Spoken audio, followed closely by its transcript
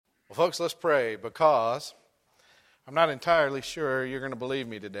Well, folks, let's pray, because I'm not entirely sure you're going to believe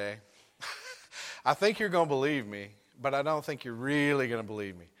me today. I think you're going to believe me, but I don't think you're really going to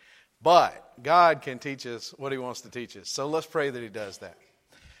believe me. But God can teach us what He wants to teach us. So let's pray that He does that.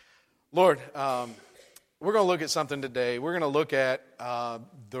 Lord, we're going to look at something today. We're going to look at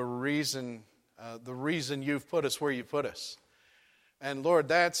the reason you've put us where you put us. And Lord,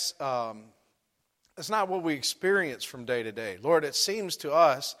 that's not what we experience from day to day. Lord, it seems to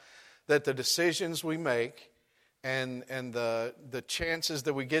us that the decisions we make and the chances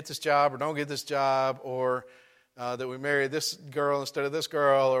that we get this job or don't get this job, or that we marry this girl instead of this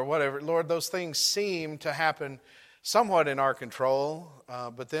girl or whatever, Lord, those things seem to happen somewhat in our control.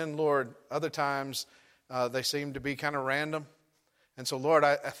 But then, Lord, other times they seem to be kind of random. And so, Lord,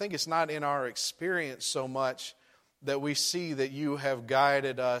 I think it's not in our experience so much that we see that you have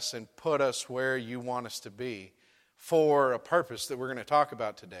guided us and put us where you want us to be for a purpose that we're going to talk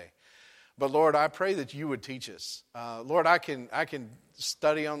about today. But Lord, I pray that you would teach us. Lord, I can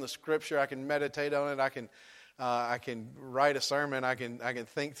study on the Scripture. I can meditate on it. I can write a sermon. I can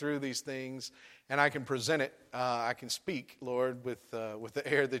think through these things, and I can present it. I can speak, Lord, with the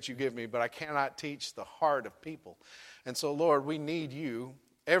air that you give me. But I cannot teach the heart of people. And so, Lord, we need you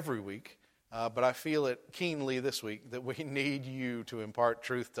every week. But I feel it keenly this week that we need you to impart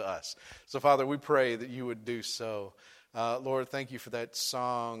truth to us. So, Father, we pray that you would do so. Lord, thank you for that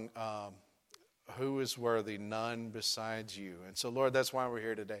song, Who is Worthy? None besides you. And so, Lord, that's why we're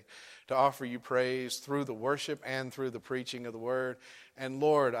here today, to offer you praise through the worship and through the preaching of the word. And,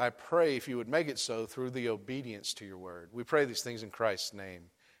 Lord, I pray if you would make it so through the obedience to your word. We pray these things in Christ's name.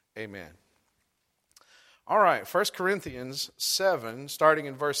 Amen. All right, 1 Corinthians 7, starting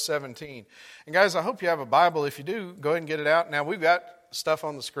in verse 17. And guys, I hope you have a Bible. If you do, go ahead and get it out. Now, we've got stuff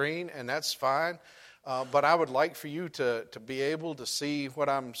on the screen, and that's fine. But I would like for you to be able to see what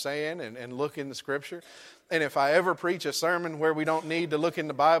I'm saying and look in the Scripture. And if I ever preach a sermon where we don't need to look in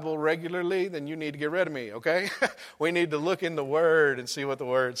the Bible regularly, then you need to get rid of me, okay? We need to look in the Word and see what the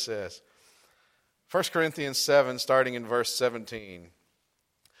Word says. 1 Corinthians 7, starting in verse 17.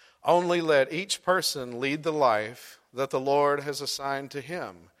 Only let each person lead the life that the Lord has assigned to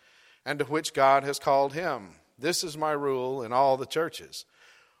him, and to which God has called him. This is my rule in all the churches.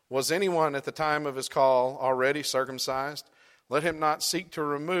 Was anyone at the time of his call already circumcised? Let him not seek to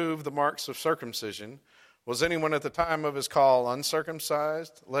remove the marks of circumcision. Was anyone at the time of his call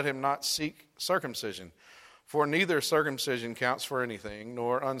uncircumcised? Let him not seek circumcision. For neither circumcision counts for anything,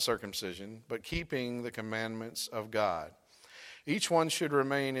 nor uncircumcision, but keeping the commandments of God. Each one should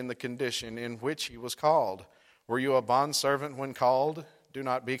remain in the condition in which he was called. Were you a bondservant when called? Do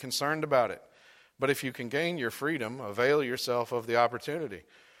not be concerned about it. But if you can gain your freedom, avail yourself of the opportunity.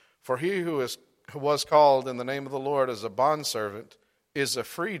 For he who was called in the name of the Lord as a bondservant is a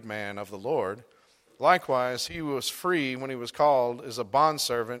freedman of the Lord. Likewise, he who was free when he was called is a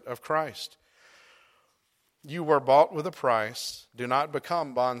bondservant of Christ. You were bought with a price. Do not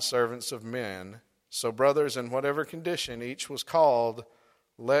become bondservants of men. So, brothers, in whatever condition each was called,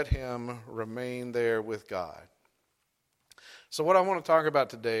 let him remain there with God. So what I want to talk about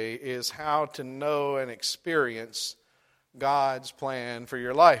today is how to know and experience God's plan for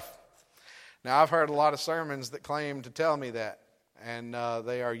your life. Now, I've heard a lot of sermons that claim to tell me that, and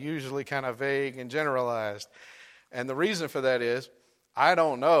they are usually kind of vague and generalized. And the reason for that is I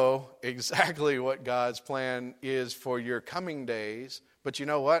don't know exactly what God's plan is for your coming days, but you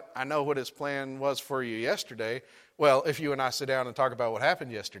know what? I know what His plan was for you yesterday. Well, if you and I sit down and talk about what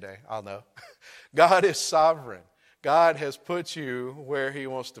happened yesterday, I'll know. God is sovereign. God has put you where He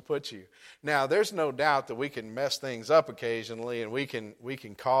wants to put you. Now, there's no doubt that we can mess things up occasionally, and we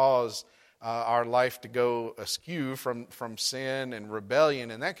can cause our life to go askew from sin and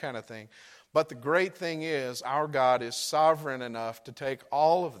rebellion and that kind of thing. But the great thing is, our God is sovereign enough to take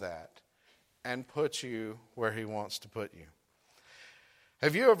all of that and put you where He wants to put you.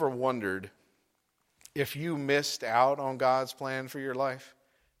 Have you ever wondered if you missed out on God's plan for your life?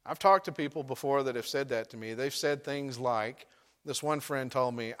 I've talked to people before that have said that to me. They've said things like, this one friend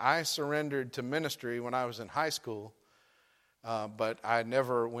told me, I surrendered to ministry when I was in high school, but I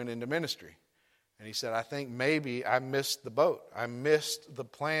never went into ministry. And he said, I think maybe I missed the boat. I missed the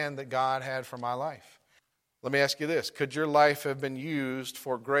plan that God had for my life. Let me ask you this. Could your life have been used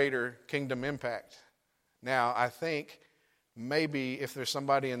for greater kingdom impact? Now, I think maybe if there's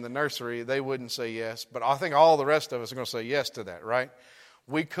somebody in the nursery, they wouldn't say yes. But I think all the rest of us are going to say yes to that, right?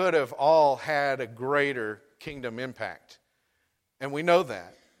 We could have all had a greater kingdom impact. And we know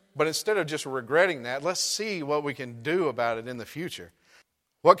that. But instead of just regretting that, let's see what we can do about it in the future.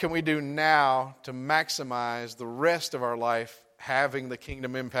 What can we do now to maximize the rest of our life having the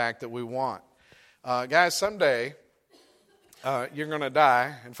kingdom impact that we want. Guys, someday you're going to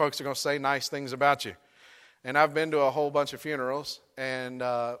die, and folks are going to say nice things about you. And I've been to a whole bunch of funerals, and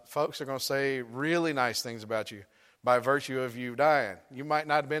folks are going to say really nice things about you by virtue of you dying. You might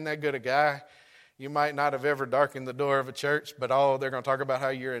not have been that good a guy. You might not have ever darkened the door of a church, but they're going to talk about how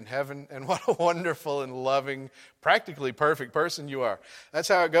you're in heaven and what a wonderful and loving, practically perfect person you are. That's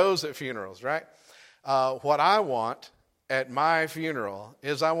how it goes at funerals, right? What I want at my funeral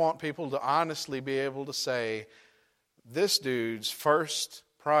is I want people to honestly be able to say, this dude's first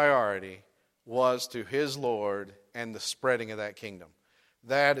priority was to his Lord and the spreading of that kingdom.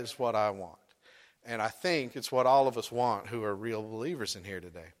 That is what I want. And I think it's what all of us want who are real believers in here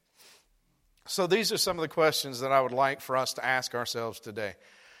today. So these are some of the questions that I would like for us to ask ourselves today.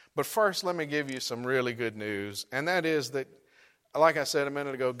 But first, let me give you some really good news. And that is that, like I said a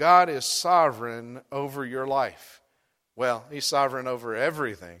minute ago, God is sovereign over your life. Well, He's sovereign over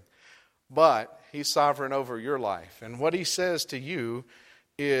everything. But He's sovereign over your life. And what He says to you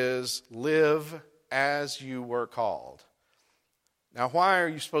is live as you were called. Now, why are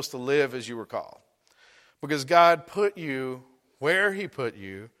you supposed to live as you were called? Because God put you where He put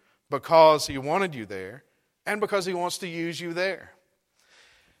you because He wanted you there and because He wants to use you there.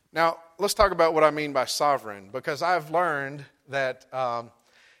 Now, let's talk about what I mean by sovereign, because I've learned that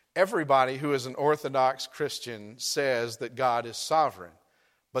everybody who is an Orthodox Christian says that God is sovereign.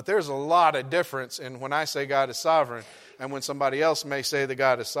 But there's a lot of difference in when I say God is sovereign and when somebody else may say that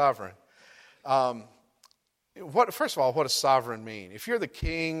God is sovereign. First of all, what does sovereign mean? If you're the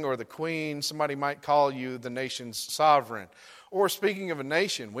king or the queen, somebody might call you the nation's sovereign. Or speaking of a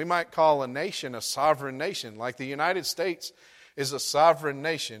nation, we might call a nation a sovereign nation. Like the United States is a sovereign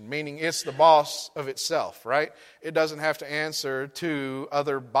nation, meaning it's the boss of itself, right? It doesn't have to answer to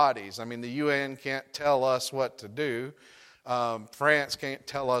other bodies. I mean, the UN can't tell us what to do. France can't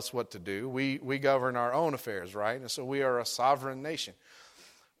tell us what to do. We govern our own affairs, right? And so we are a sovereign nation.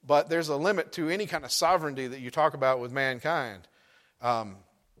 But there's a limit to any kind of sovereignty that you talk about with mankind.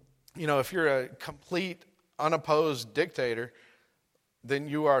 If you're a complete, unopposed dictator, then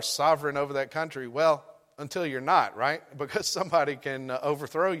you are sovereign over that country. Well, until you're not, right? Because somebody can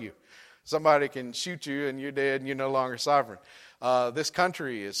overthrow you. Somebody can shoot you and you're dead and you're no longer sovereign. This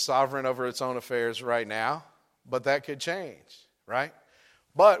country is sovereign over its own affairs right now, but that could change, right?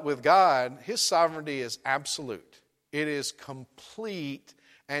 But with God, His sovereignty is absolute. It is complete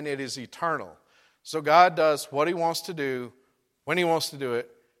and it is eternal. So God does what He wants to do, when He wants to do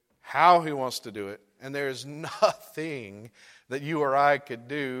it, how He wants to do it, and there is nothing that you or I could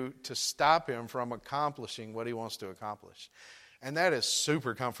do to stop Him from accomplishing what He wants to accomplish. And that is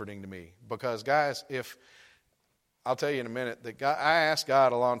super comforting to me because, guys, I'll tell you in a minute, that I asked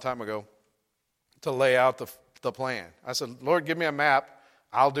God a long time ago to lay out the plan. I said, Lord, give me a map.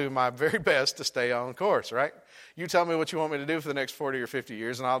 I'll do my very best to stay on course, right? You tell me what you want me to do for the next 40 or 50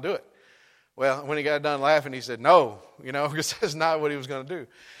 years, and I'll do it. Well, when he got done laughing, he said, no, because that's not what he was going to do.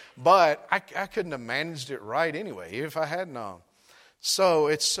 But I couldn't have managed it right anyway, if I had known. So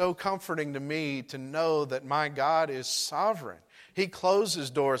it's so comforting to me to know that my God is sovereign. He closes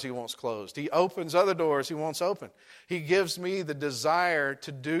doors He wants closed. He opens other doors He wants open. He gives me the desire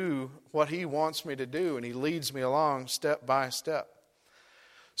to do what He wants me to do, and He leads me along step by step.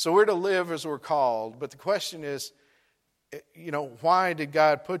 So we're to live as we're called, but the question is, why did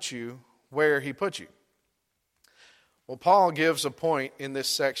God put you where He put you? Well, Paul gives a point in this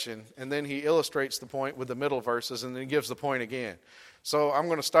section, and then he illustrates the point with the middle verses, and then he gives the point again. So I'm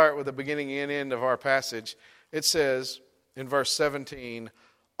going to start with the beginning and end of our passage. It says in verse 17,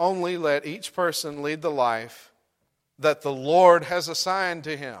 only let each person lead the life that the Lord has assigned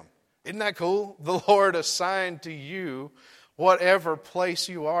to him. Isn't that cool? The Lord assigned to you whatever place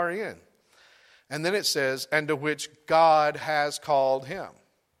you are in. And then it says, and to which God has called him.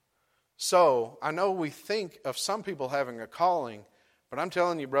 So, I know we think of some people having a calling, but I'm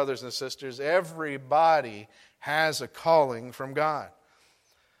telling you, brothers and sisters, everybody has a calling from God.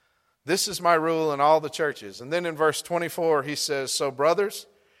 This is my rule in all the churches. And then in verse 24, he says, so brothers,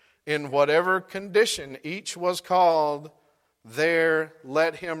 in whatever condition each was called, there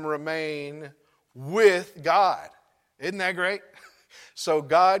let him remain with God. Isn't that great? So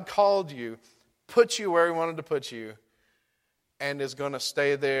God called you, put you where He wanted to put you, and is going to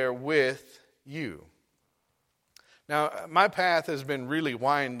stay there with you. Now, my path has been really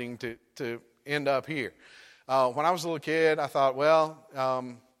winding to end up here. When I was a little kid, I thought,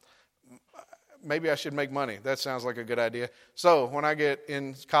 maybe I should make money. That sounds like a good idea. So when I get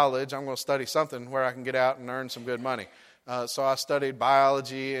in college, I'm going to study something where I can get out and earn some good money. So I studied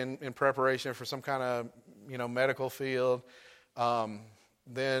biology in preparation for some kind of medical field.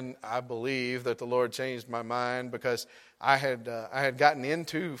 Then I believe that the Lord changed my mind because I had gotten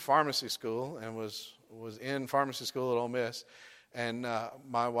into pharmacy school and was in pharmacy school at Ole Miss, and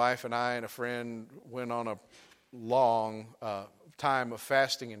my wife and I and a friend went on a long time of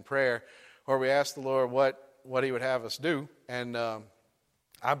fasting and prayer where we asked the Lord what He would have us do, and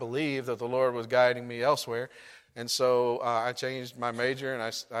I believe that the Lord was guiding me elsewhere, and so I changed my major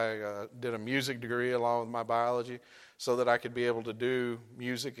and I did a music degree along with my biology so that I could be able to do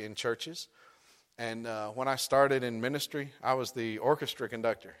music in churches. And when I started in ministry, I was the orchestra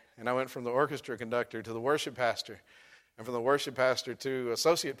conductor. And I went from the orchestra conductor to the worship pastor. And from the worship pastor to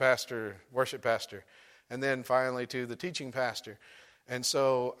associate pastor, worship pastor. And then finally to the teaching pastor. And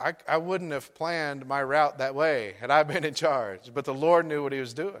so I wouldn't have planned my route that way had I been in charge. But the Lord knew what He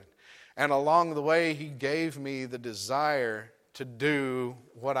was doing. And along the way, He gave me the desire to do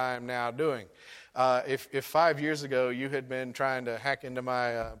what I am now doing. If 5 years ago you had been trying to hack into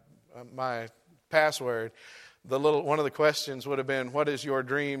my password, one of the questions would have been, what is your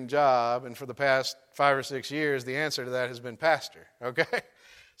dream job? And for the past 5 or 6 years, the answer to that has been pastor, okay?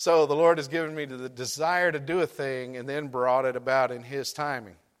 So the Lord has given me the desire to do a thing and then brought it about in His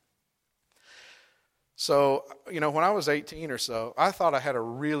timing. So, when I was 18 or so, I thought I had a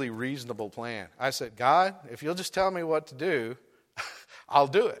really reasonable plan. I said, God, if you'll just tell me what to do, I'll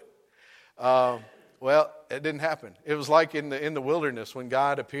do it. Well, it didn't happen. It was like in the wilderness when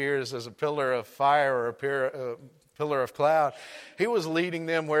God appears as a pillar of fire or a pillar of cloud. He was leading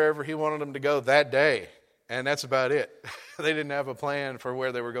them wherever He wanted them to go that day, and that's about it. They didn't have a plan for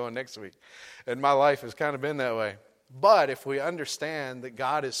where they were going next week. And my life has kind of been that way. But if we understand that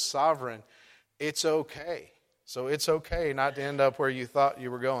God is sovereign, it's okay. So it's okay not to end up where you thought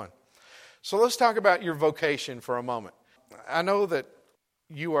you were going. So let's talk about your vocation for a moment. I know that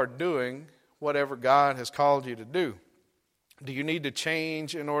you are doing whatever God has called you to do. Do you need to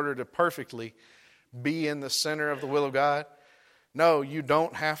change in order to perfectly be in the center of the will of God? No, you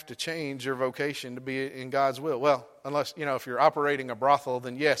don't have to change your vocation to be in God's will. Well, unless, if you're operating a brothel,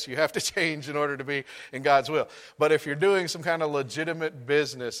 then yes, you have to change in order to be in God's will. But if you're doing some kind of legitimate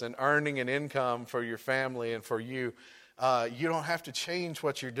business and earning an income for your family and for you, you don't have to change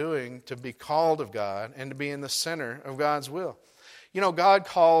what you're doing to be called of God and to be in the center of God's will. God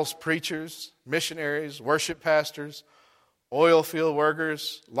calls preachers, missionaries, worship pastors, oil field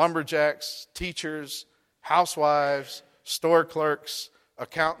workers, lumberjacks, teachers, housewives, store clerks,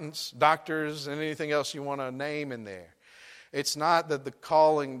 accountants, doctors, and anything else you want to name in there. It's not that the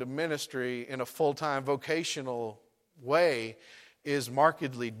calling to ministry in a full-time vocational way is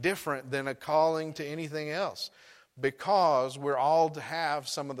markedly different than a calling to anything else, because we're all to have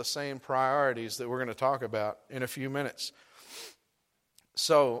some of the same priorities that we're going to talk about in a few minutes.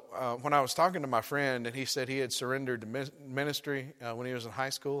 So when I was talking to my friend, and he said he had surrendered to ministry when he was in high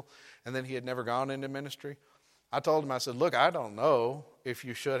school, and then he had never gone into ministry, I told him, I said, look, I don't know if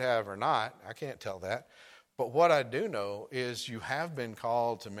you should have or not. I can't tell that. But what I do know is you have been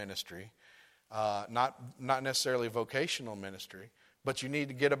called to ministry, not necessarily vocational ministry, but you need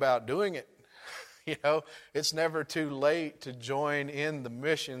to get about doing it. It's never too late to join in the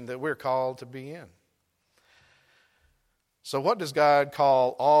mission that we're called to be in. So what does God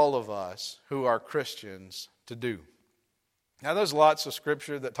call all of us who are Christians to do? Now, there's lots of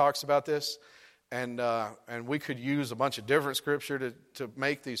scripture that talks about this, and we could use a bunch of different scripture to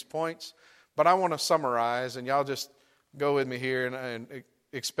make these points, but I want to summarize, and y'all just go with me here and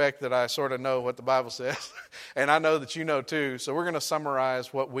expect that I sort of know what the Bible says, and I know that you know too, so we're going to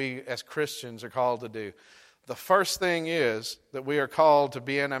summarize what we as Christians are called to do. The first thing is that we are called to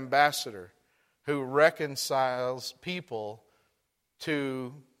be an ambassador who reconciles people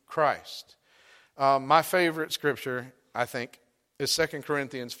to Christ. My favorite scripture, I think, is 2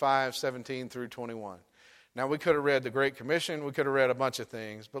 Corinthians 5:17 through 21. Now, we could have read the Great Commission, we could have read a bunch of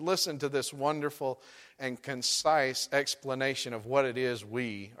things, but listen to this wonderful and concise explanation of what it is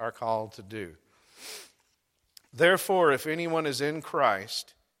we are called to do. Therefore, if anyone is in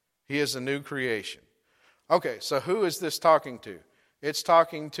Christ, he is a new creation. Okay, so who is this talking to? It's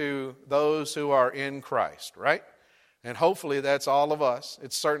talking to those who are in Christ, right? And hopefully that's all of us.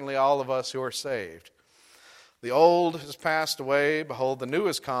 It's certainly all of us who are saved. The old has passed away. Behold, the new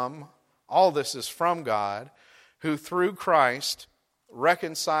has come. All this is from God, who through Christ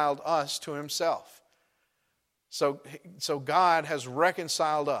reconciled us to Himself. So God has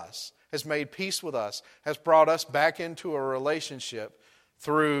reconciled us, has made peace with us, has brought us back into a relationship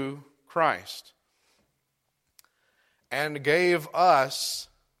through Christ, and gave us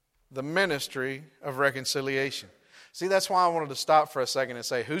the ministry of reconciliation. See, that's why I wanted to stop for a second and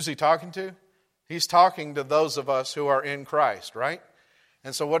say, who's He talking to? He's talking to those of us who are in Christ, right?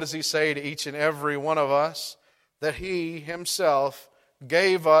 And so what does he say to each and every one of us? That he himself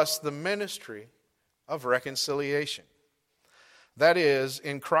gave us the ministry of reconciliation. That is,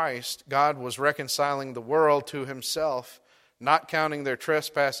 in Christ, God was reconciling the world to himself, not counting their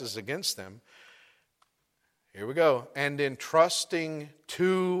trespasses against them. Here we go. And entrusting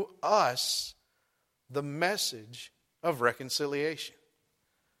to us the message of reconciliation.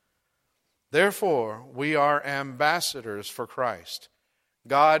 Therefore, we are ambassadors for Christ,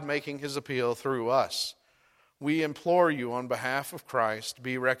 God making his appeal through us. We implore you on behalf of Christ,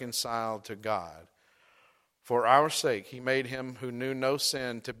 be reconciled to God. For our sake, he made him who knew no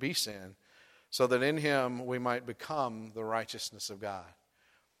sin to be sin, so that in him we might become the righteousness of God.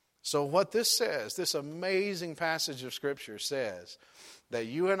 So what this says, this amazing passage of Scripture says, that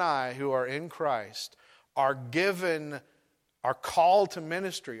you and I who are in Christ are called to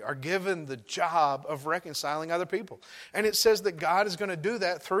ministry, are given the job of reconciling other people. And it says that God is going to do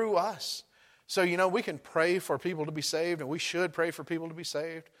that through us. So, we can pray for people to be saved, and we should pray for people to be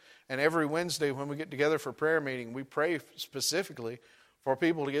saved. And every Wednesday when we get together for prayer meeting, we pray specifically for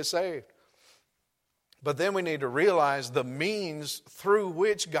people to get saved. But then we need to realize the means through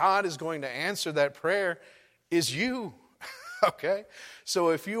which God is going to answer that prayer is you. Okay? So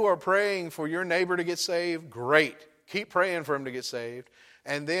if you are praying for your neighbor to get saved, great. Keep praying for him to get saved.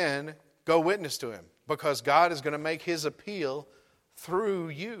 And then go witness to him. Because God is going to make his appeal through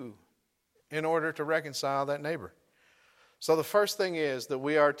you in order to reconcile that neighbor. So the first thing is that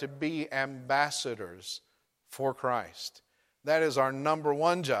we are to be ambassadors for Christ. That is our number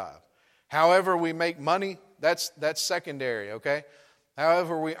one job. However we make money, that's secondary, okay?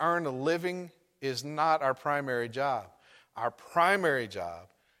 However we earn a living is not our primary job. Our primary job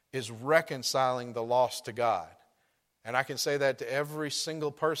is reconciling the lost to God. And I can say that to every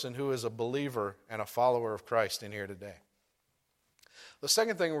single person who is a believer and a follower of Christ in here today. The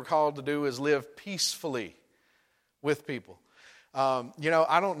second thing we're called to do is live peacefully with people.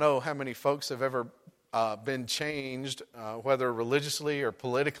 I don't know how many folks have ever been changed, whether religiously or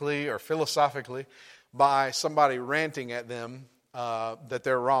politically or philosophically, by somebody ranting at them that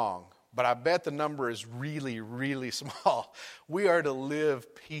they're wrong. But I bet the number is really, really small. We are to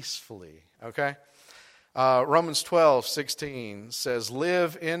live peacefully, okay? Romans 12:16 says,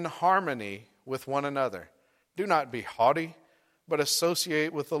 live in harmony with one another. Do not be haughty, but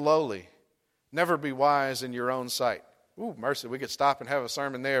associate with the lowly. Never be wise in your own sight. Ooh, mercy, we could stop and have a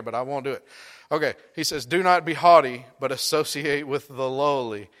sermon there, but I won't do it. Okay, he says, do not be haughty, but associate with the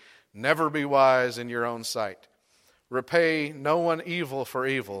lowly. Never be wise in your own sight. Repay no one evil for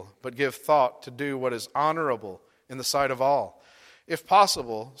evil, but give thought to do what is honorable in the sight of all. If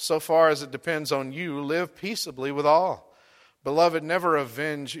possible, so far as it depends on you, live peaceably with all. Beloved, never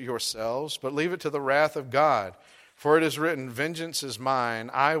avenge yourselves, but leave it to the wrath of God. For it is written, vengeance is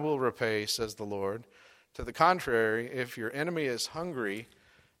mine, I will repay, says the Lord. To the contrary, if your enemy is hungry,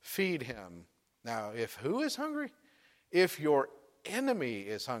 feed him. Now, if who is hungry? If your enemy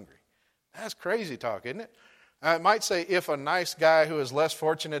is hungry. That's crazy talk, isn't it? It might say if a nice guy who is less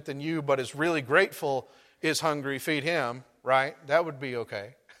fortunate than you but is really grateful is hungry, feed him, right? That would be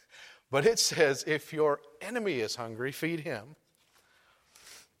okay. But it says if your enemy is hungry, feed him.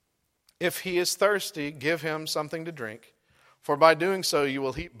 If he is thirsty, give him something to drink. For by doing so you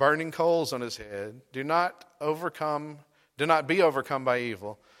will heap burning coals on his head. Do not be overcome by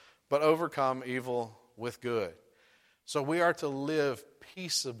evil, but overcome evil with good. So we are to live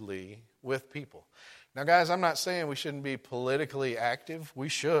peaceably with people. Now, guys, I'm not saying we shouldn't be politically active. We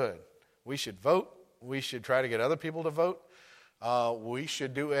should. We should vote. We should try to get other people to vote. We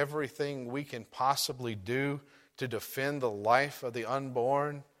should do everything we can possibly do to defend the life of the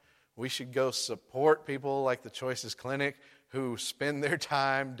unborn. We should go support people like the Choices Clinic who spend their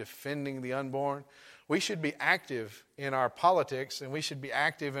time defending the unborn. We should be active in our politics and we should be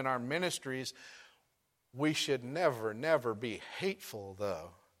active in our ministries. We should never, never be hateful, though.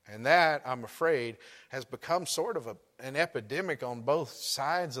 And that, I'm afraid, has become sort of an epidemic on both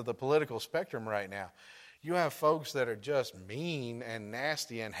sides of the political spectrum right now. You have folks that are just mean and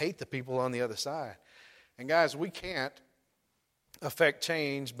nasty and hate the people on the other side. And guys, we can't affect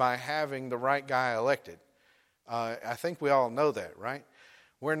change by having the right guy elected. I think we all know that, right?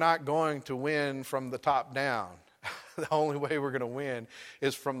 We're not going to win from the top down. The only way we're going to win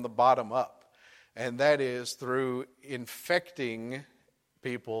is from the bottom up. And that is through infecting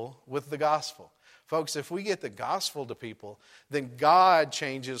people with the gospel. Folks, if we get the gospel to people, then God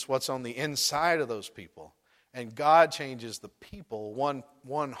changes what's on the inside of those people. And God changes the people,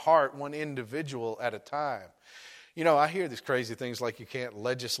 one heart, one individual at a time. I hear these crazy things like you can't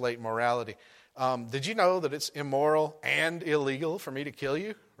legislate morality. Did you know that it's immoral and illegal for me to kill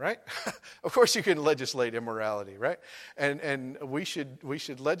you, right? Of course you can legislate immorality, right? And we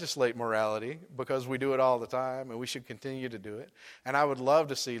should legislate morality because we do it all the time, and we should continue to do it. And I would love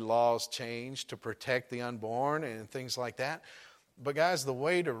to see laws changed to protect the unborn and things like that. But guys, the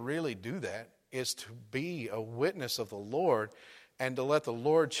way to really do that is to be a witness of the Lord and to let the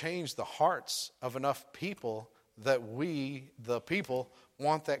Lord change the hearts of enough people that we, the people,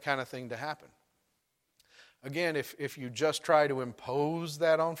 want that kind of thing to happen. Again, if you just try to impose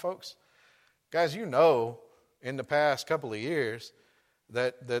that on folks, guys, you know in the past couple of years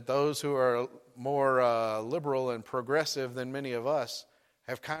that those who are more liberal and progressive than many of us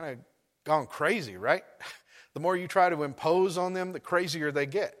have kind of gone crazy, right? The more you try to impose on them, the crazier they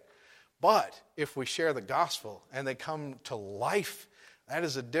get. But if we share the gospel and they come to life, that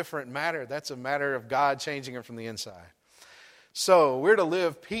is a different matter. That's a matter of God changing them from the inside. So we're to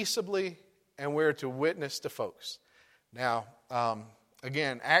live peaceably and we're to witness to folks. Now,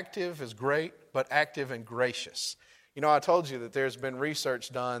 again, active is great, but active and gracious. You know, I told you that there's been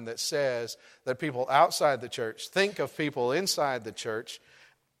research done that says that people outside the church think of people inside the church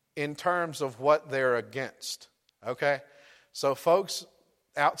in terms of what they're against. Okay? So folks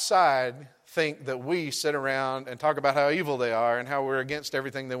outside think that we sit around and talk about how evil they are and how we're against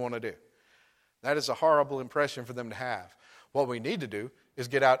everything they want to do. That is a horrible impression for them to have. What we need to do is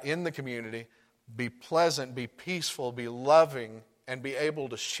get out in the community, be pleasant, be peaceful, be loving, and be able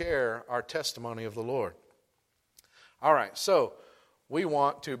to share our testimony of the Lord. All right, so we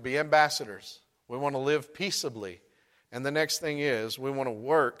want to be ambassadors. We want to live peaceably. And the next thing is we want to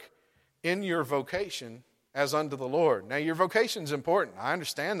work in your vocation as unto the Lord. Now, your vocation is important. I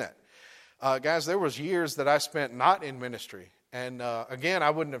understand that. Guys, there was years that I spent not in ministry. And again, I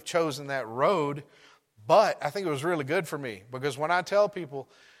wouldn't have chosen that road, but I think it was really good for me. Because when I tell people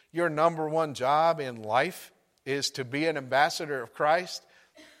your number one job in life is to be an ambassador of Christ,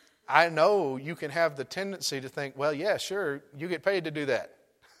 I know you can have the tendency to think, well, yeah, sure, you get paid to do that.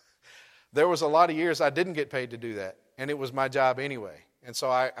 There was a lot of years I didn't get paid to do that, and it was my job anyway. And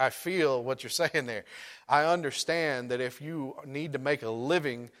so I feel what you're saying there. I understand that if you need to make a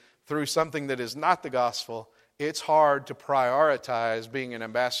living through something that is not the gospel, it's hard to prioritize being an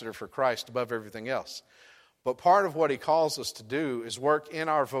ambassador for Christ above everything else. But part of what he calls us to do is work in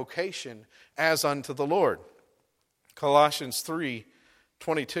our vocation as unto the Lord. Colossians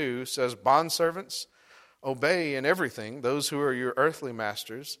 3:22 says, "Bondservants, obey in everything those who are your earthly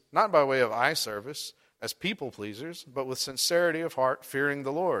masters, not by way of eye service, as people pleasers, but with sincerity of heart, fearing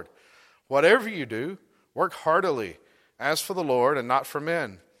the Lord. Whatever you do, work heartily, as for the Lord and not for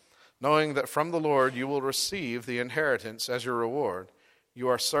men, knowing that from the Lord you will receive the inheritance as your reward. You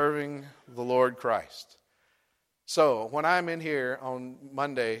are serving the Lord Christ." So when I'm in here on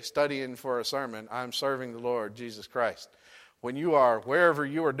Monday studying for a sermon, I'm serving the Lord Jesus Christ. When you are wherever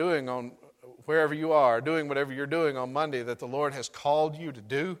you are doing whatever you're doing on Monday that the Lord has called you to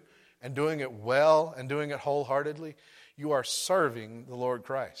do, and doing it well and doing it wholeheartedly, you are serving the Lord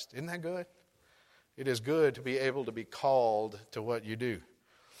Christ. Isn't that good? It is good to be able to be called to what you do.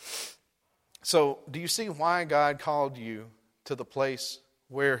 So, do you see why God called you to the place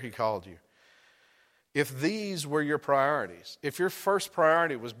where he called you? If these were your priorities, if your first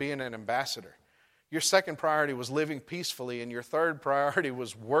priority was being an ambassador, your second priority was living peacefully, and your third priority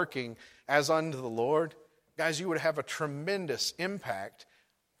was working as unto the Lord, guys, you would have a tremendous impact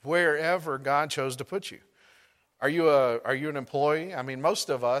wherever God chose to put you. Are you an employee? I mean, most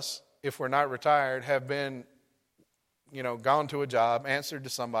of us, if we're not retired, have been, gone to a job, answered to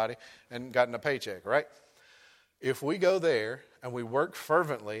somebody, and gotten a paycheck, right? If we go there and we work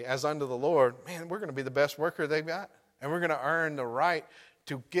fervently as unto the Lord, man, we're going to be the best worker they've got. And we're going to earn the right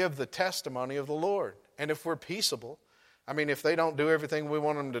to give the testimony of the Lord. And if we're peaceable, if they don't do everything we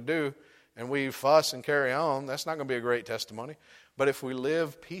want them to do, and we fuss and carry on, that's not going to be a great testimony. But if we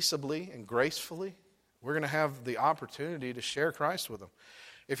live peaceably and gracefully, we're going to have the opportunity to share Christ with them.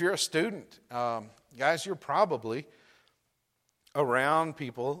 If you're a student, guys, you're probably around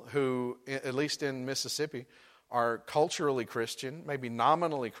people who, at least in Mississippi, are culturally Christian, maybe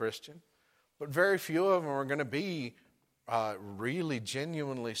nominally Christian, but very few of them are going to be really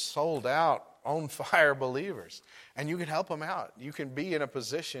genuinely sold out, on fire believers. And you can help them out. You can be in a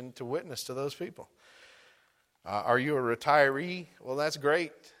position to witness to those people. Are you a retiree? Well, that's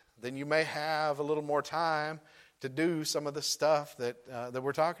great. Then you may have a little more time to do some of the stuff that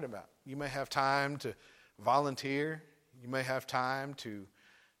we're talking about. You may have time to volunteer. You may have time to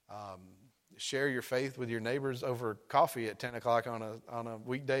share your faith with your neighbors over coffee at 10 o'clock on a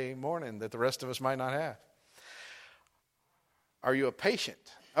weekday morning that the rest of us might not have. Are you a patient?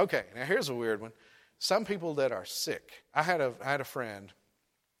 Okay, now here's a weird one. Some people that are sick. I had a friend,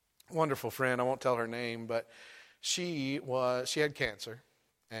 wonderful friend. I won't tell her name, but she had cancer,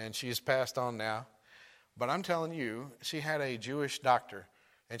 and she's passed on now. But I'm telling you, she had a Jewish doctor,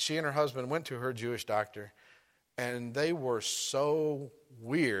 and she and her husband went to her Jewish doctor, and they were so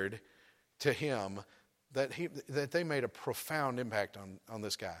weird to him that they made a profound impact on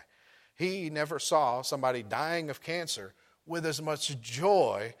this guy. He never saw somebody dying of cancer with as much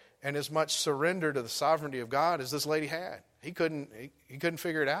joy and as much surrender to the sovereignty of God as this lady had. He couldn't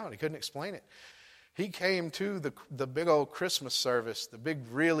figure it out. He couldn't explain it. He came to the big old Christmas service, the big,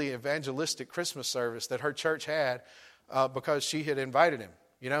 really evangelistic Christmas service that her church had because she had invited him,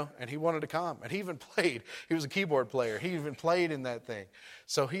 and he wanted to come. And he even played. He was a keyboard player. He even played in that thing.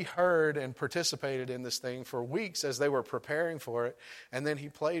 So he heard and participated in this thing for weeks as they were preparing for it, and then he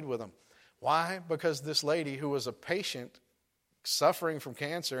played with them. Why? Because this lady who was a patient suffering from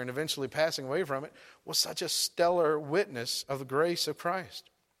cancer and eventually passing away from it was such a stellar witness of the grace of Christ.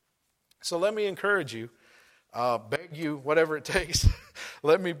 So let me encourage you, beg you, whatever it takes.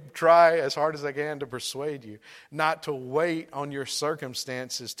 Let me try as hard as I can to persuade you not to wait on your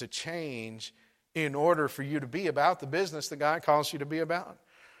circumstances to change in order for you to be about the business that God calls you to be about.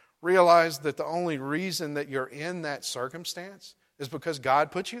 Realize that the only reason that you're in that circumstance is because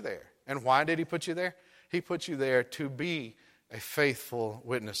God put you there. And why did He put you there? He put you there to be a faithful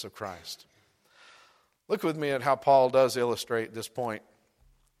witness of Christ. Look with me at how Paul does illustrate this point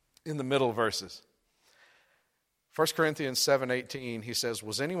in the middle verses. 1 Corinthians 7:18, he says,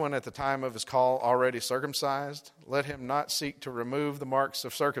 "Was anyone at the time of his call already circumcised? Let him not seek to remove the marks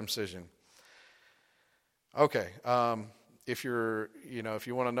of circumcision." Okay, if you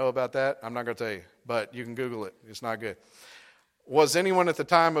want to know about that, I'm not going to tell you, but you can Google it. It's not good. Was anyone at the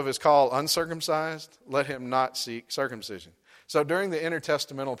time of his call uncircumcised? Let him not seek circumcision. So during the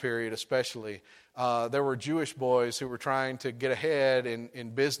intertestamental period especially, there were Jewish boys who were trying to get ahead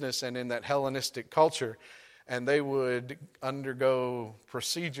in business and in that Hellenistic culture, and they would undergo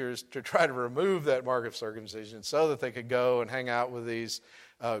procedures to try to remove that mark of circumcision so that they could go and hang out with these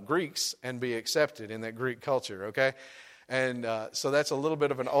Greeks and be accepted in that Greek culture, okay? And so that's a little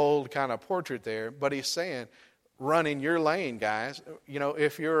bit of an old kind of portrait there, but he's saying, run in your lane, guys.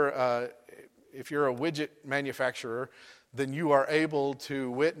 If you're a widget manufacturer, then you are able to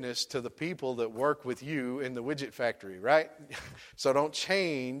witness to the people that work with you in the widget factory, right? So don't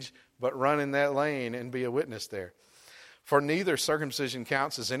change, but run in that lane and be a witness there. For neither circumcision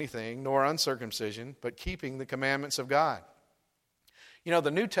counts as anything, nor uncircumcision, but keeping the commandments of God.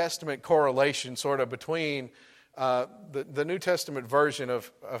 The New Testament correlation sort of between the New Testament version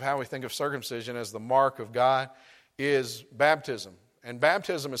of how we think of circumcision as the mark of God is baptism. And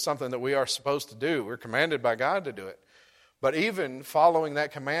baptism is something that we are supposed to do. We're commanded by God to do it. But even following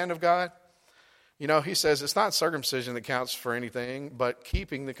that command of God, he says it's not circumcision that counts for anything, but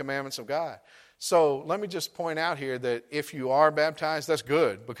keeping the commandments of God. So let me just point out here that if you are baptized, that's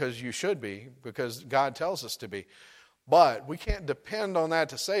good, because you should be, because God tells us to be. But we can't depend on that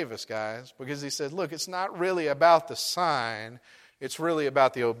to save us, guys, because he said, look, it's not really about the sign, it's really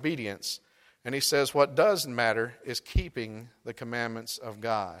about the obedience. And he says what does matter is keeping the commandments of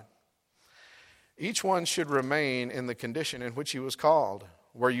God. Each one should remain in the condition in which he was called.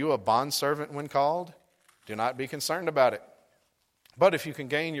 Were you a bondservant when called? Do not be concerned about it. But if you can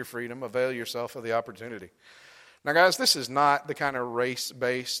gain your freedom, avail yourself of the opportunity. Now, guys, this is not the kind of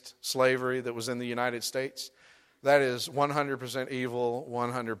race-based slavery that was in the United States. That is 100% evil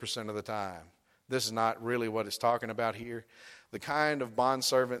 100% of the time. This is not really what it's talking about here. The kind of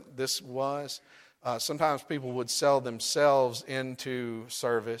bondservant this was, sometimes people would sell themselves into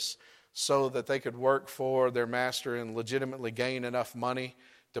service so that they could work for their master and legitimately gain enough money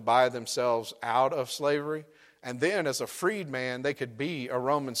to buy themselves out of slavery. And then as a freed man, they could be a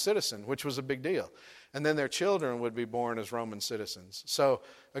Roman citizen, which was a big deal. And then their children would be born as Roman citizens. So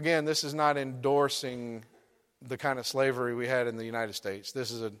again, this is not endorsing the kind of slavery we had in the United States.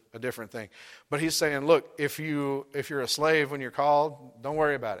 This is a different thing. But he's saying, look, if you're a slave when you're called, don't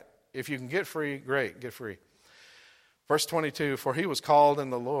worry about it. If you can get free, great, get free. Verse 22, for he was called in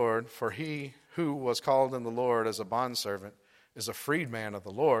the Lord, for he who was called in the Lord as a bondservant is a freedman of the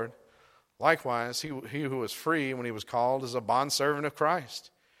Lord. Likewise, he who was free when he was called is a bondservant of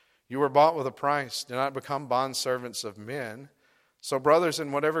Christ. You were bought with a price. Do not become bondservants of men. So, brothers,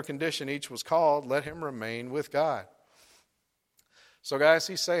 in whatever condition each was called, let him remain with God. So, guys,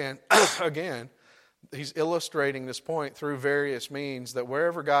 he's saying, again, he's illustrating this point through various means that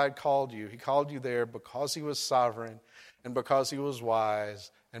wherever God called you, he called you there because he was sovereign and because he was wise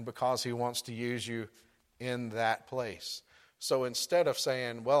and because he wants to use you in that place. So instead of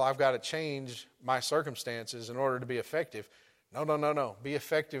saying, well, I've got to change my circumstances in order to be effective, no. Be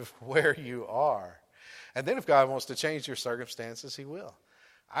effective where you are. And then if God wants to change your circumstances, He will.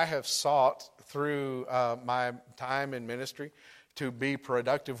 I have sought through my time in ministry to be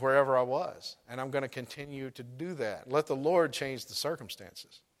productive wherever I was. And I'm going to continue to do that. Let the Lord change the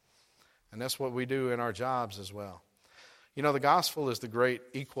circumstances. And that's what we do in our jobs as well. You know, the gospel is the great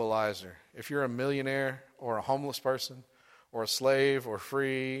equalizer. If you're a millionaire or a homeless person or a slave or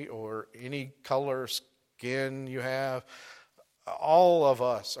free or any color skin you have, all of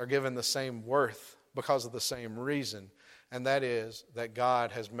us are given the same worth because of the same reason, and that is that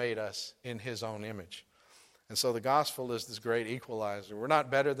God has made us in His own image. And so the gospel is this great equalizer. We're not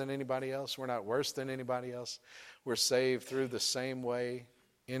better than anybody else. We're not worse than anybody else. We're saved through the same way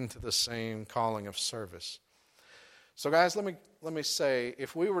into the same calling of service. So guys, let me say,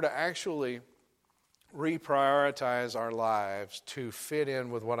 if we were to actually reprioritize our lives to fit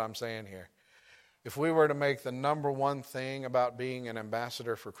in with what I'm saying here, if we were to make the number one thing about being an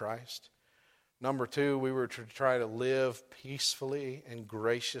ambassador for Christ, number two, we were to try to live peacefully and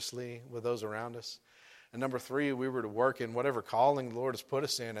graciously with those around us, and number three, we were to work in whatever calling the Lord has put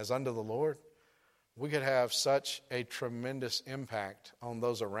us in as unto the Lord, we could have such a tremendous impact on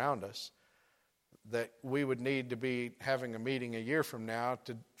those around us that we would need to be having a meeting a year from now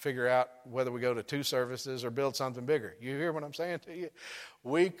to figure out whether we go to 2 services or build something bigger. You hear what I'm saying to you?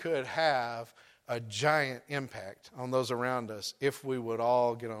 We could have a giant impact on those around us if we would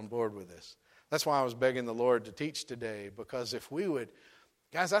all get on board with this. That's why I was begging the Lord to teach today, because if we would,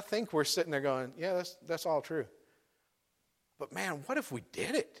 guys, I think we're sitting there going, yeah, that's all true. But man, what if we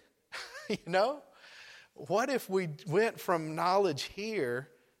did it? You know? What if we went from knowledge here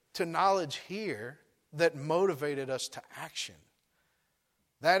to knowledge here that motivated us to action?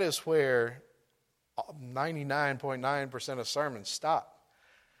 That is where 99.9% of sermons stop.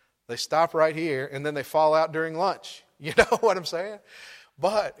 They stop right here, and then they fall out during lunch. You know what I'm saying?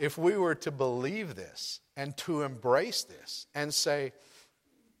 But if we were to believe this and to embrace this and say,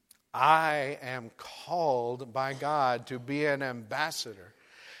 I am called by God to be an ambassador,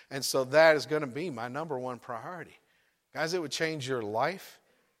 and so that is going to be my number one priority. Guys, it would change your life.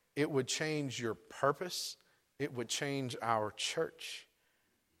 It would change your purpose. It would change our church.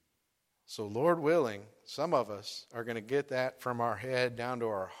 So Lord willing, some of us are going to get that from our head down to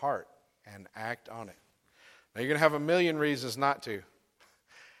our heart and act on it. Now you're going to have a million reasons not to. You're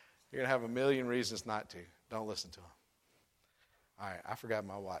going to have a million reasons not to. Don't listen to them. All right, I forgot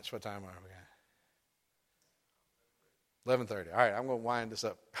my watch. What time are we at? 11:30. All right, I'm going to wind this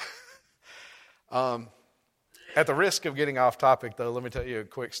up. At the risk of getting off topic, though, let me tell you a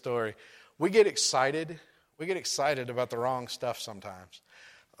quick story. We get excited about the wrong stuff sometimes.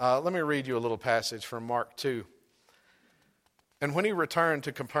 Let me read you a little passage from Mark 2. And when he returned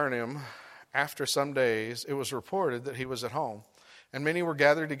to Capernaum after some days, it was reported that he was at home. And many were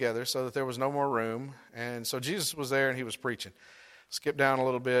gathered together so that there was no more room. And so Jesus was there and he was preaching. Skip down a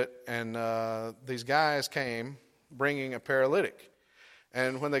little bit, and these guys came bringing a paralytic.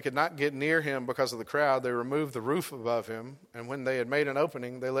 And when they could not get near him because of the crowd, they removed the roof above him. And when they had made an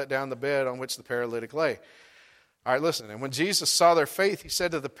opening, they let down the bed on which the paralytic lay. All right, listen. And when Jesus saw their faith, he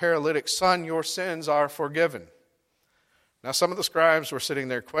said to the paralytic, Son, your sins are forgiven. Now some of the scribes were sitting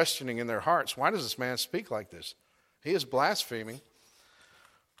there questioning in their hearts, why does this man speak like this? He is blaspheming.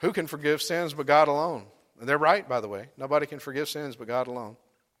 Who can forgive sins but God alone? And they're right, by the way. Nobody can forgive sins but God alone.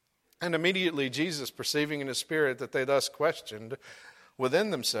 And immediately Jesus, perceiving in his spirit that they thus questioned within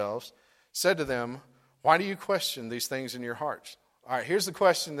themselves, said to them, why do you question these things in your hearts? All right, here's the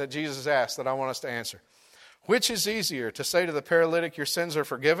question that Jesus asked that I want us to answer. Which is easier, to say to the paralytic, your sins are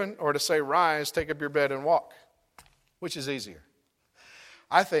forgiven, or to say, rise, take up your bed and walk? Which is easier?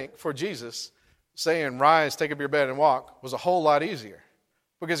 I think for Jesus, saying, rise, take up your bed and walk was a whole lot easier.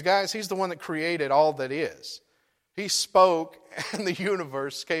 Because, guys, he's the one that created all that is. He spoke and the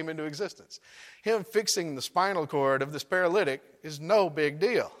universe came into existence. Him fixing the spinal cord of this paralytic is no big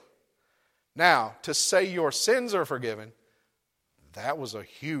deal. Now, to say your sins are forgiven, that was a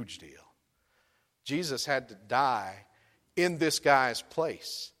huge deal. Jesus had to die in this guy's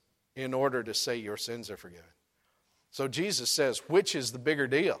place in order to say your sins are forgiven. So Jesus says, which is the bigger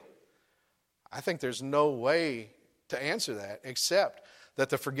deal? I think there's no way to answer that except that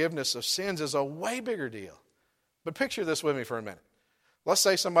the forgiveness of sins is a way bigger deal. But picture this with me for a minute. Let's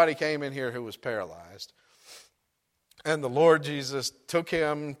say somebody came in here who was paralyzed, and the Lord Jesus took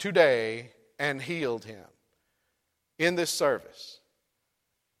him today and healed him in this service.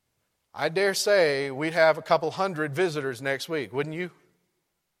 I dare say we'd have a couple hundred visitors next week, wouldn't you?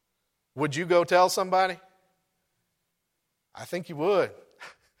 Would you go tell somebody? I think you would.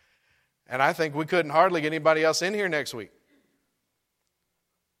 And I think we couldn't hardly get anybody else in here next week.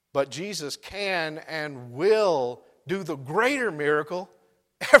 But Jesus can and will do the greater miracle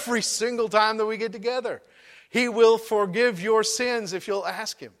every single time that we get together. He will forgive your sins if you'll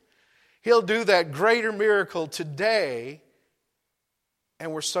ask Him. He'll do that greater miracle today,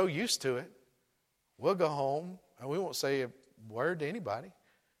 and we're so used to it. We'll go home, and we won't say a word to anybody,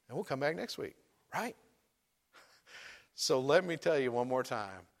 and we'll come back next week, right? So let me tell you one more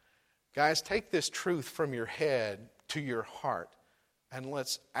time. Guys, take this truth from your head to your heart, and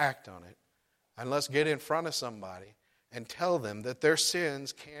let's act on it. And let's get in front of somebody and tell them that their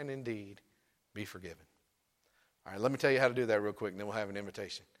sins can indeed be forgiven. All right, let me tell you how to do that real quick, and then we'll have an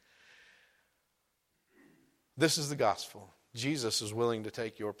invitation. This is the gospel. Jesus is willing to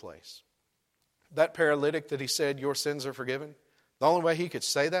take your place. That paralytic that he said, your sins are forgiven, the only way he could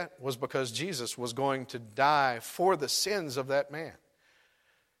say that was because Jesus was going to die for the sins of that man.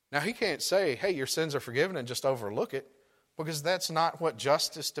 Now, he can't say, hey, your sins are forgiven and just overlook it, because that's not what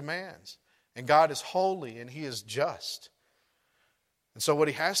justice demands. And God is holy and He is just. And so what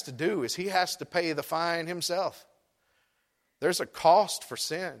He has to do is He has to pay the fine Himself. There's a cost for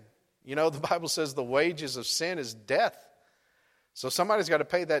sin. You know, the Bible says the wages of sin is death. So somebody's got to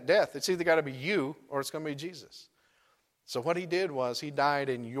pay that death. It's either got to be you or it's going to be Jesus. So what He did was He died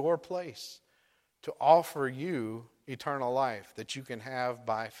in your place to offer you eternal life that you can have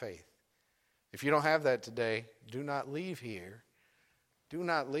by faith. If you don't have that today, do not leave here. Do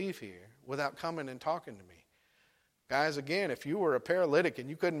not leave here without coming and talking to me. Guys, again, if you were a paralytic and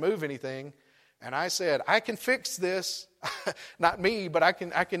you couldn't move anything, and I said, I can fix this, not me, but I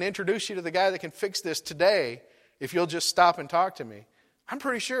can introduce you to the guy that can fix this today if you'll just stop and talk to me, I'm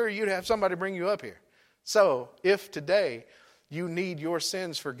pretty sure you'd have somebody bring you up here. So if today you need your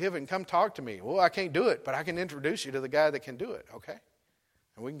sins forgiven, come talk to me. Well, I can't do it, but I can introduce you to the guy that can do it, okay?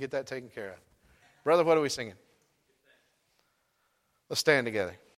 And we can get that taken care of. Brother, what are we singing? Let's stand together.